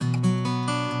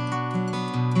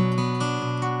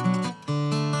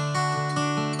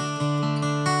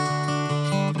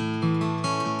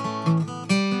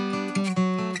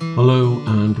Hello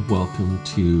and welcome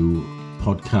to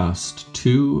podcast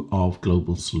 2 of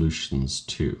Global Solutions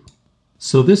 2.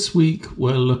 So this week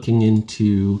we're looking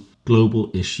into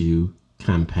global issue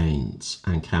campaigns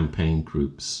and campaign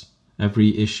groups.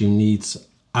 Every issue needs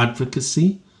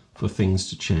advocacy for things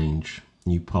to change,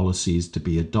 new policies to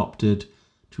be adopted,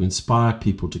 to inspire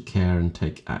people to care and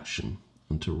take action,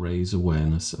 and to raise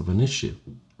awareness of an issue.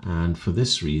 And for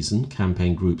this reason,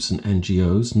 campaign groups and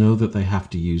NGOs know that they have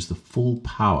to use the full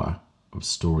power of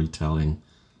storytelling,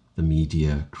 the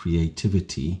media,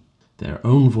 creativity, their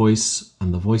own voice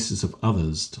and the voices of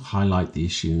others to highlight the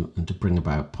issue and to bring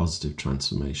about positive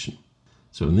transformation.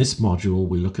 So in this module,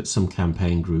 we look at some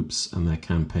campaign groups and their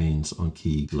campaigns on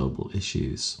key global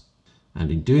issues. And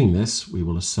in doing this, we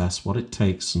will assess what it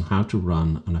takes and how to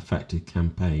run an effective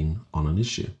campaign on an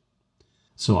issue.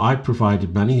 So I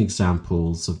provided many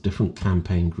examples of different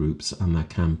campaign groups and their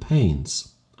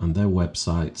campaigns and their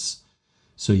websites,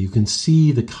 so you can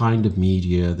see the kind of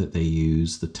media that they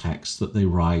use, the text that they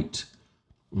write,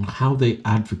 and how they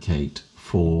advocate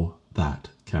for that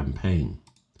campaign.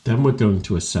 Then we're going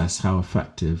to assess how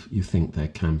effective you think their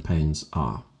campaigns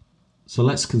are. So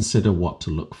let's consider what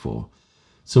to look for.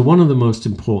 So one of the most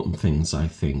important things, I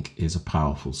think, is a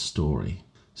powerful story.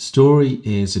 Story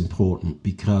is important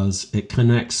because it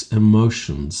connects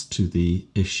emotions to the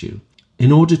issue.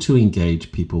 In order to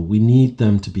engage people, we need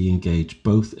them to be engaged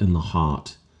both in the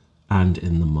heart and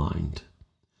in the mind.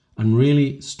 And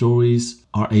really, stories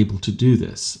are able to do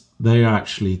this. They are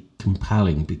actually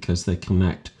compelling because they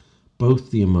connect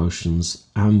both the emotions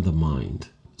and the mind.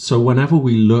 So whenever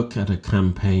we look at a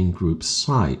campaign group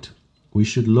site, we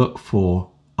should look for,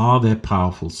 are there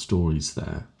powerful stories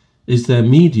there? Is there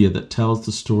media that tells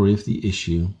the story of the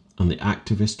issue and the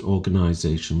activist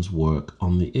organizations' work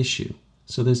on the issue?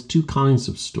 So there's two kinds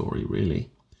of story, really.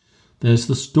 There's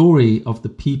the story of the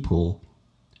people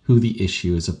who the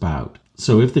issue is about.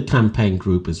 So if the campaign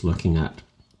group is looking at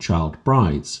child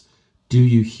brides, do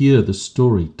you hear the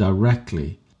story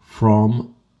directly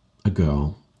from a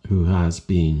girl who has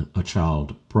been a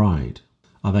child bride?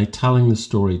 Are they telling the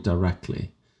story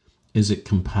directly? Is it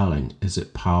compelling? Is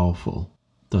it powerful?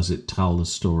 Does it tell the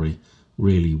story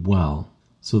really well?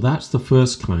 So that's the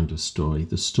first kind of story,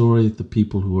 the story of the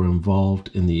people who are involved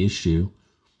in the issue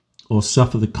or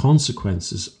suffer the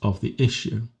consequences of the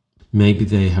issue. Maybe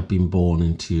they have been born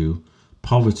into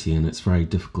poverty and it's very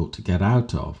difficult to get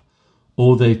out of,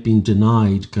 or they've been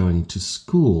denied going to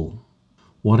school.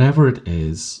 Whatever it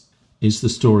is the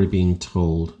story being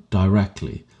told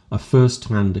directly, a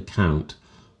first-hand account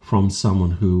from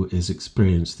someone who has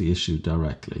experienced the issue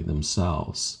directly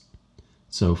themselves.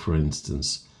 So, for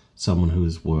instance, someone who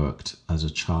has worked as a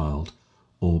child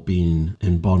or been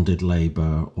in bonded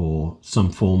labor or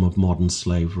some form of modern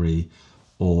slavery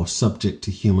or subject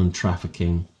to human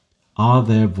trafficking, are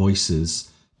their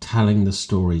voices telling the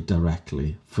story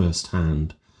directly,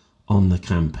 firsthand, on the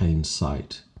campaign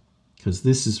site? Because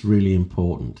this is really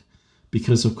important.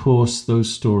 Because, of course,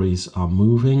 those stories are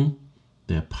moving,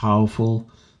 they're powerful,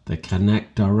 they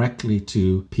connect directly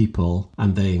to people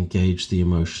and they engage the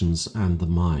emotions and the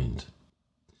mind.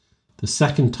 The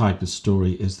second type of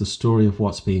story is the story of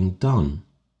what's being done.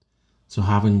 So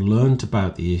having learned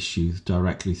about the issue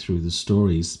directly through the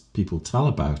stories people tell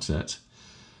about it,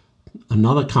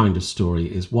 another kind of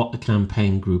story is what the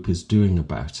campaign group is doing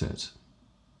about it.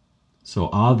 So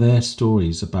are there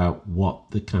stories about what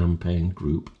the campaign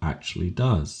group actually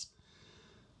does?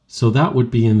 So that would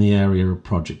be in the area of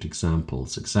project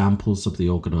examples of the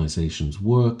organization's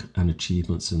work and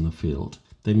achievements in the field.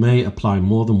 They may apply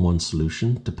more than one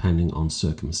solution depending on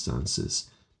circumstances.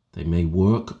 They may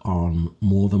work on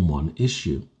more than one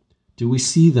issue. Do we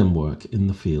see them work in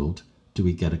the field? Do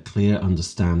we get a clear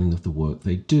understanding of the work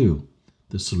they do,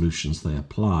 the solutions they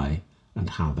apply, and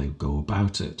how they go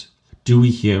about it? Do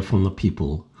we hear from the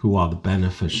people who are the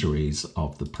beneficiaries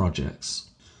of the projects?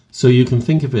 So you can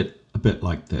think of it a bit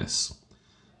like this: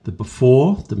 the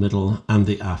before, the middle, and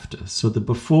the after. So the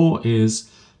before is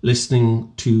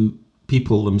listening to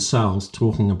people themselves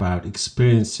talking about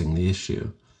experiencing the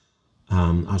issue.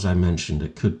 As I mentioned,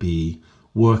 it could be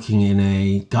working in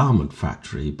a garment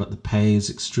factory, but the pay is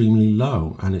extremely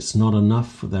low and it's not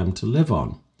enough for them to live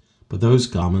on. But those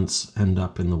garments end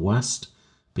up in the West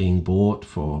being bought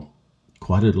for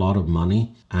quite a lot of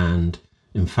money, and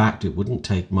in fact it wouldn't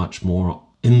take much more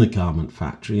in the garment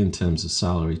factory in terms of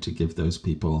salary to give those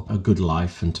people a good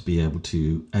life and to be able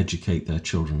to educate their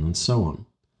children and so on.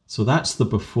 So that's the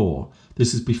before.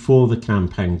 This is before the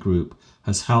campaign group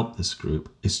has helped this group.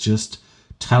 It's just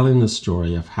telling the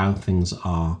story of how things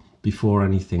are before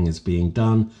anything is being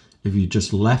done. If you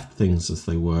just left things as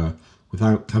they were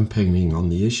without campaigning on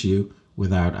the issue,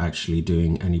 without actually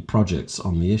doing any projects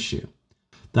on the issue.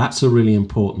 That's a really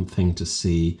important thing to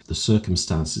see the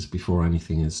circumstances before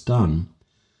anything is done.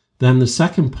 Then the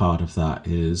second part of that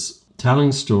is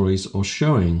telling stories or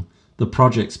showing the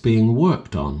projects being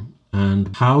worked on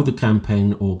and how the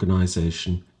campaign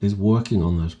organization is working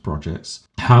on those projects,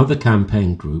 how the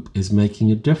campaign group is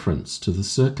making a difference to the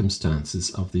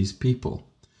circumstances of these people.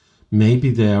 Maybe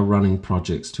they are running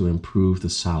projects to improve the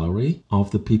salary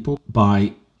of the people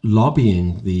by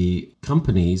lobbying the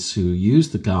companies who use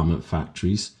the garment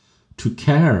factories to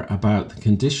care about the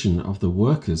condition of the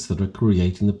workers that are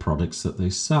creating the products that they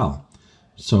sell.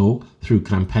 So through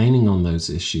campaigning on those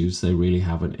issues, they really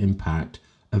have an impact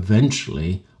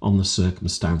eventually on the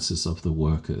circumstances of the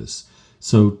workers.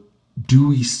 So do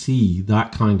we see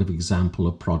that kind of example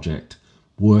of project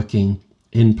working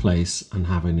in place and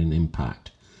having an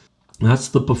impact? That's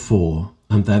the before,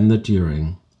 and then the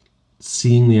during,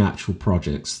 seeing the actual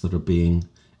projects that are being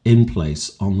in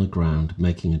place on the ground,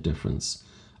 making a difference.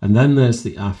 And then there's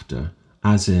the after,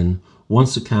 as in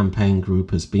once a campaign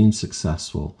group has been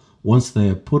successful, once they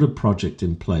have put a project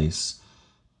in place,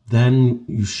 then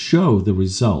you show the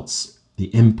results,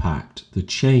 the impact, the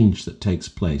change that takes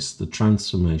place, the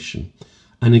transformation.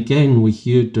 And again, we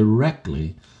hear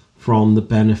directly from the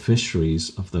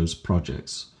beneficiaries of those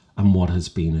projects and what has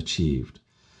been achieved.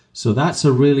 So that's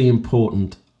a really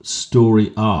important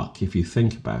story arc if you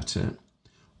think about it.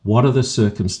 What are the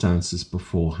circumstances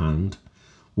beforehand?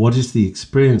 What is the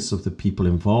experience of the people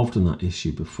involved in that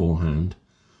issue beforehand?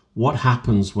 What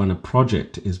happens when a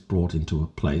project is brought into a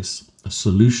place, a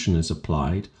solution is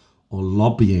applied, or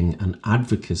lobbying and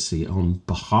advocacy on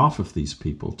behalf of these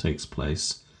people takes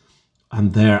place,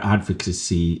 and their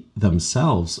advocacy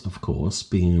themselves, of course,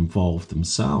 being involved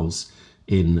themselves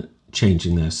in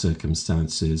changing their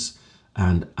circumstances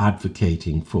and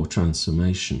advocating for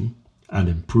transformation and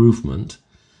improvement.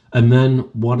 And then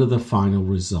what are the final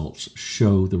results?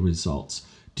 Show the results.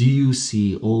 Do you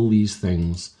see all these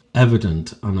things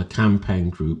evident on a campaign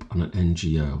group, on an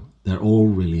NGO? They're all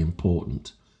really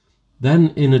important.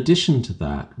 Then in addition to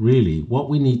that, really what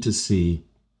we need to see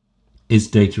is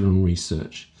data and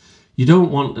research. You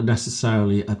don't want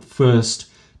necessarily at first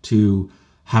to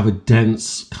have a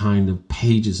dense kind of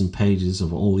pages and pages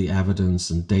of all the evidence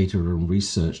and data and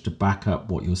research to back up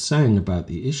what you're saying about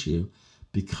the issue,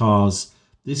 because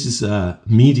this is a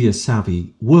media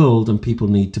savvy world and people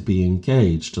need to be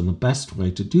engaged. And the best way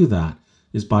to do that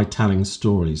is by telling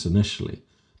stories initially.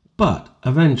 But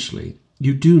eventually,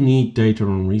 you do need data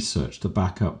and research to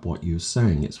back up what you're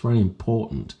saying. It's very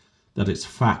important that it's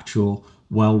factual,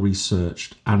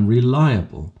 well-researched, and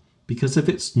reliable. Because if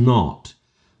it's not,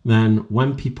 then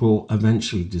when people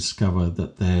eventually discover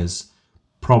that there's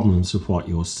problems with what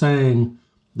you're saying,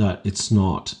 that it's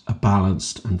not a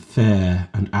balanced and fair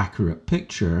and accurate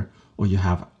picture, or you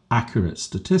have accurate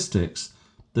statistics,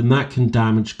 then that can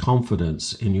damage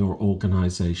confidence in your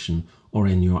organization or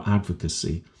in your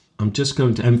advocacy. I'm just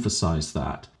going to emphasize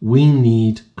that. We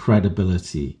need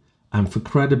credibility. And for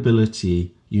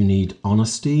credibility, you need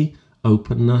honesty,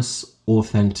 openness,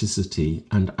 authenticity,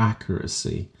 and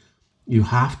accuracy. You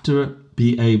have to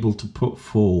be able to put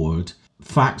forward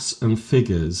facts and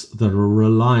figures that are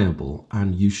reliable,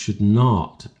 and you should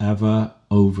not ever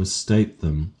overstate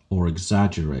them or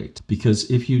exaggerate, because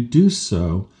if you do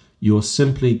so, you're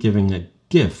simply giving a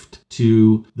gift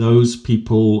to those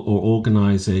people or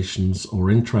organizations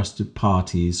or interested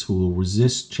parties who will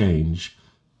resist change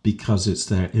because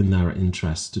it's in their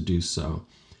interest to do so.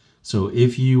 So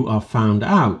if you are found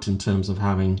out in terms of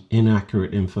having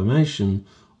inaccurate information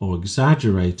or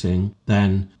exaggerating,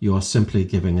 then you are simply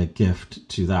giving a gift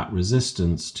to that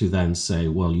resistance to then say,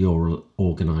 well, your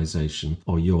organization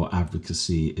or your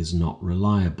advocacy is not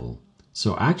reliable.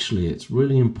 So actually, it's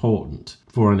really important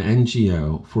for an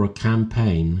NGO, for a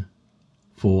campaign,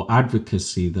 for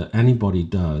advocacy that anybody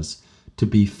does to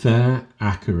be fair,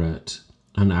 accurate,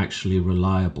 and actually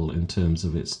reliable in terms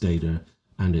of its data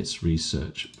and its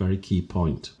research. Very key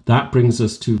point. That brings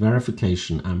us to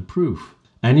verification and proof.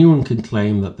 Anyone can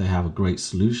claim that they have a great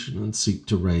solution and seek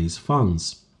to raise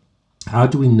funds. How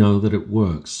do we know that it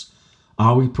works?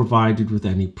 Are we provided with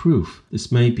any proof?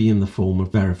 This may be in the form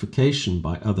of verification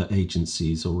by other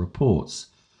agencies or reports.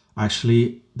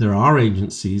 Actually, there are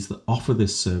agencies that offer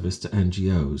this service to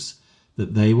NGOs,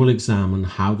 that they will examine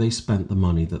how they spent the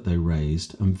money that they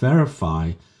raised and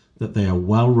verify that they are a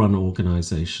well-run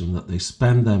organization, that they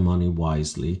spend their money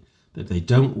wisely, that they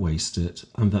don't waste it,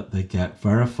 and that they get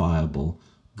verifiable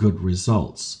good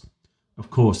results. Of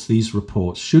course, these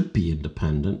reports should be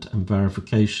independent and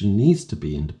verification needs to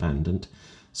be independent.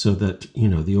 so that,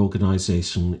 the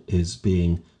organization is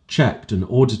being checked and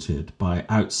audited by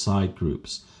outside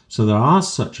groups. So there are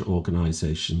such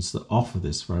organizations that offer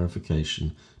this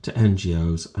verification to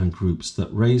NGOs and groups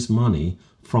that raise money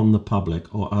from the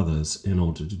public or others in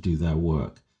order to do their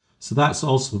work. So that's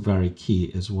also very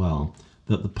key as well,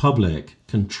 that the public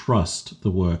can trust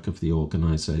the work of the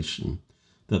organization,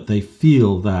 that they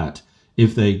feel that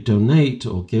if they donate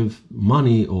or give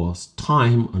money or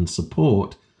time and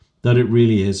support, that it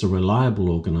really is a reliable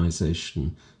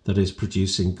organization that is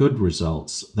producing good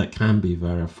results that can be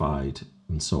verified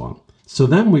and so on. So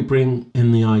then we bring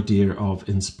in the idea of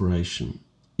inspiration.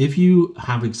 If you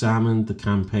have examined the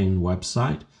campaign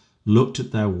website, looked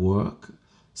at their work,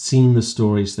 seen the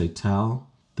stories they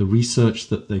tell, the research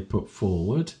that they put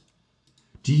forward,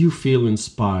 do you feel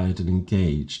inspired and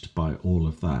engaged by all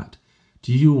of that?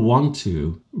 Do you want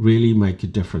to really make a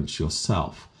difference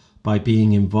yourself by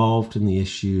being involved in the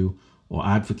issue or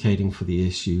advocating for the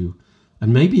issue?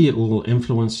 And maybe it will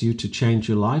influence you to change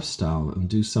your lifestyle and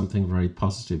do something very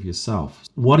positive yourself.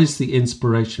 What is the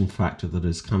inspiration factor that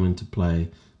has come into play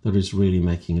that is really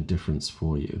making a difference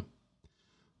for you?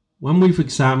 When we've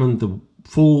examined the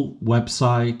full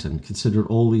website and considered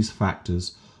all these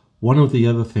factors, one of the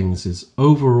other things is,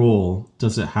 overall,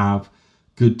 does it have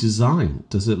good design?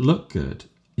 Does it look good?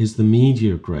 Is the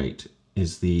media great?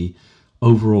 Is the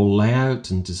overall layout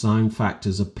and design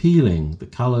factors appealing? The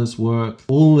colors work?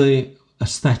 All the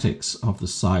aesthetics of the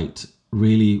site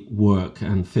really work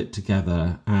and fit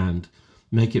together and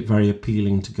make it very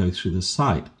appealing to go through the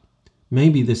site.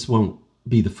 Maybe this won't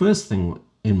be the first thing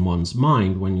in one's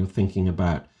mind when you're thinking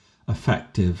about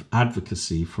effective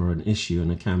advocacy for an issue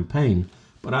in a campaign,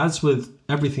 but as with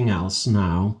everything else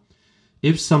now,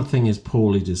 if something is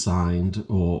poorly designed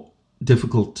or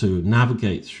difficult to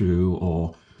navigate through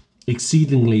or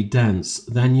exceedingly dense,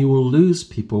 then you will lose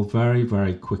people very,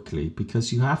 very quickly,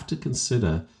 because you have to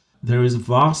consider there is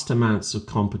vast amounts of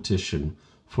competition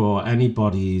for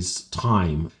anybody's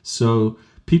time. So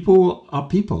people are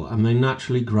people, and they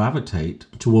naturally gravitate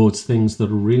towards things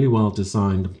that are really well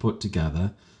designed and put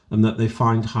together and that they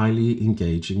find highly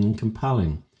engaging and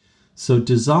compelling. So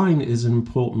design is an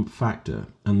important factor,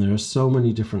 and there are so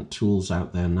many different tools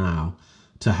out there now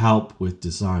to help with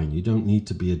design. You don't need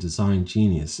to be a design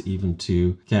genius even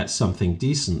to get something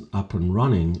decent up and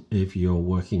running if you're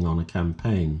working on a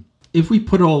campaign. If we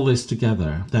put all this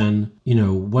together, then,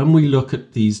 when we look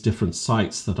at these different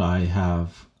sites that I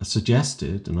have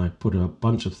suggested, and I put a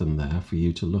bunch of them there for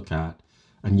you to look at,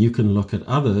 and you can look at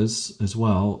others as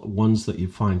well, ones that you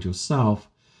find yourself,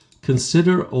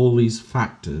 consider all these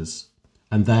factors,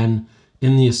 and then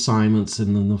in the assignments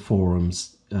and in the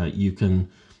forums, you can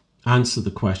answer the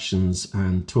questions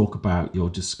and talk about your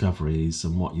discoveries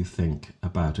and what you think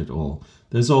about it all.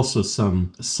 There's also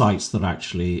some sites that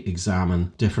actually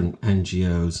examine different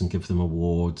NGOs and give them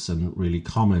awards and really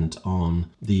comment on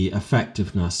the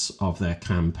effectiveness of their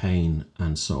campaign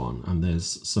and so on. And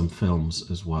there's some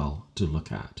films as well to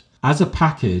look at. As a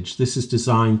package, this is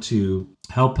designed to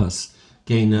help us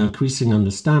gain an increasing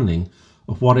understanding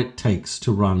of what it takes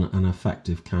to run an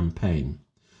effective campaign.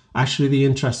 Actually, the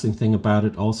interesting thing about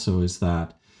it also is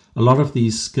that a lot of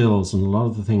these skills and a lot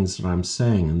of the things that I'm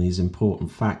saying and these important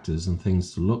factors and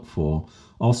things to look for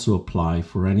also apply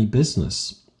for any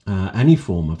business, any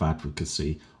form of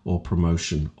advocacy or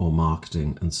promotion or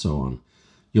marketing and so on.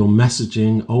 Your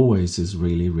messaging always is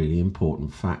really, really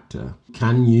important factor.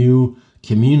 Can you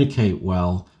communicate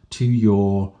well to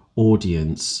your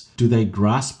audience? Do they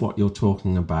grasp what you're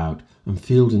talking about and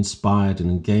feel inspired and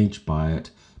engaged by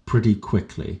it pretty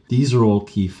quickly? These are all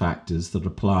key factors that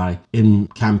apply in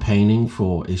campaigning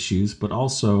for issues, but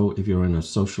also if you're in a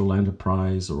social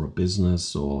enterprise or a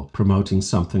business or promoting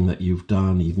something that you've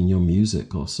done, even your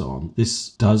music or so on. This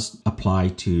does apply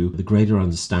to the greater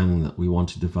understanding that we want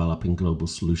to develop in Global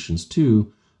Solutions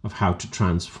 2 of how to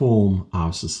transform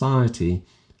our society,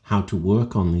 how to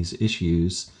work on these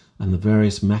issues and the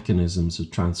various mechanisms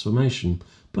of transformation,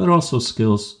 but also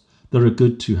skills that are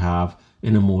good to have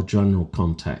in a more general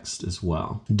context as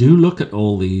well. Do look at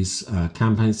all these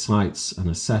campaign sites and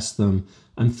assess them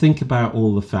and think about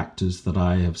all the factors that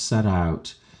I have set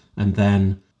out. And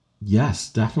then, yes,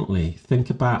 definitely think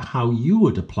about how you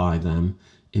would apply them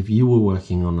if you were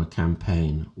working on a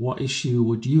campaign. What issue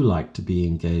would you like to be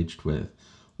engaged with?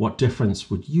 What difference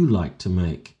would you like to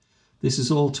make? This is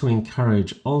all to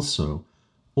encourage also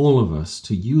all of us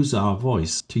to use our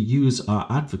voice, to use our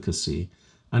advocacy,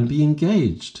 and be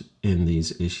engaged in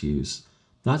these issues.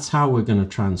 That's how we're going to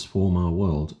transform our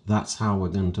world. That's how we're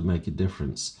going to make a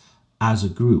difference as a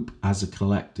group, as a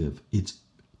collective. It's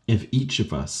if each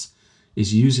of us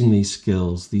is using these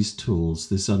skills, these tools,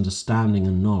 this understanding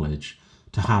and knowledge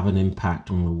to have an impact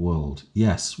on the world.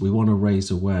 Yes, we want to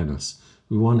raise awareness.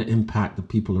 We want to impact the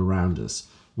people around us.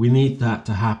 We need that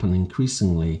to happen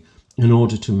increasingly in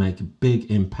order to make a big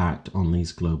impact on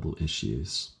these global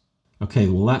issues. Okay,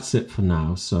 well, that's it for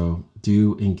now. So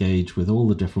do engage with all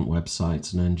the different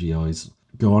websites and NGOs.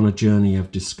 Go on a journey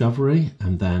of discovery,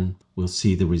 and then we'll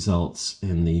see the results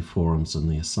in the forums and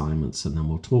the assignments, and then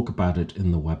we'll talk about it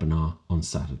in the webinar on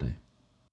Saturday.